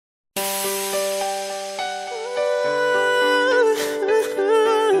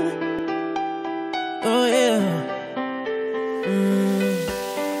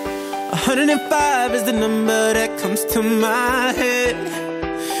105 is the number that comes to my head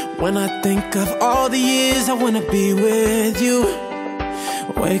when I think of all the years I wanna be with you.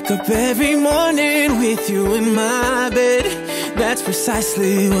 Wake up every morning with you in my bed. That's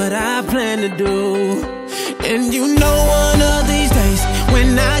precisely what I plan to do. And you know one of these days,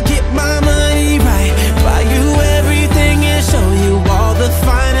 when I get my money right, buy you everything and show you all the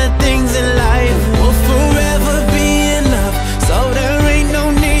finer things in life. We'll forever be in love, so there ain't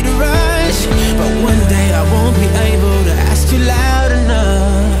no need to rush. But one day I won't be able to ask you loud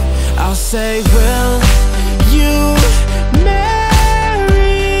enough. I'll say, will you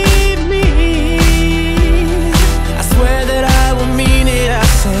marry me? I swear that I will mean it. I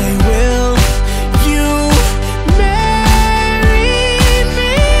say, will you marry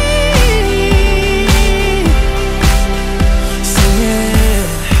me? Sing it.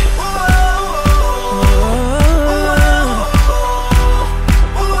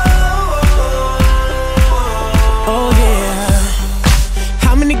 Oh yeah.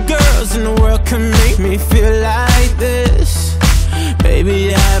 How many girls in the world can make me feel like this?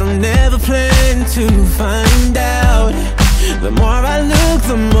 Baby, I don't ever plan to find out. The more I look,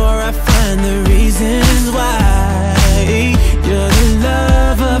 the more I find the reasons why you're the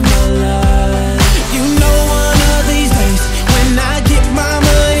love of my life. You know one of these days, when I get my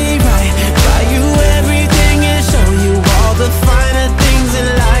money right, buy you everything and show you all the finer things in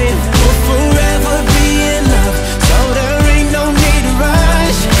life. We'll forever be in love, so there ain't no need to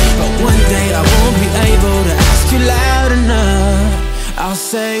rush. But one day I won't be able to ask you loud enough. I'll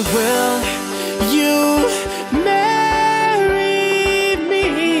say, will you marry me?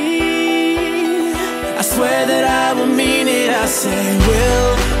 I swear that I will mean it. I say,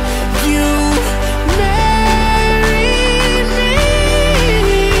 will you marry me?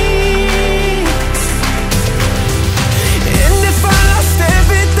 And if I lost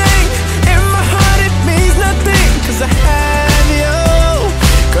everything in my heart, it means nothing, 'cause I have you.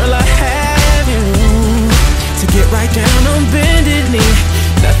 Girl, I have you. To get right down on bended knee,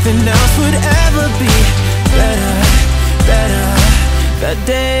 nothing else would ever be better, better. The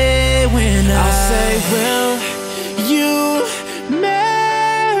day when I'll say, will you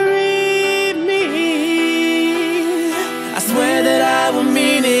marry me? I swear that I will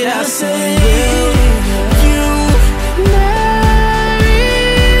mean it. I'll say, will you marry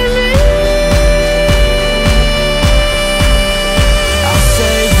me? I'll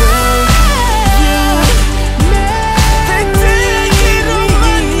say, will you marry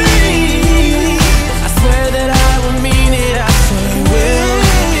me? I swear that I will mean it. I say, will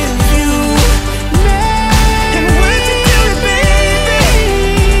you marry? And would you do it, baby?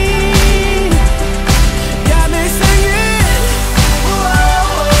 Got me singing,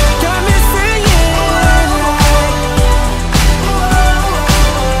 got me singing.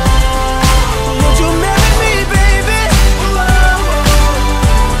 Would you marry me, baby?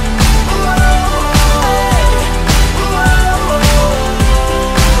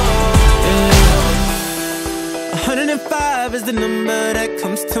 Yeah. 105 is the number that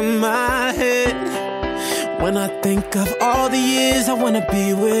comes to my head when I think of all the years I wanna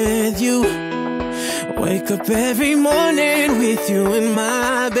be with you. Wake up every morning with you in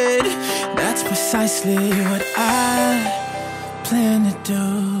my bed. That's precisely what I plan to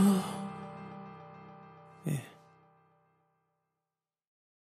do.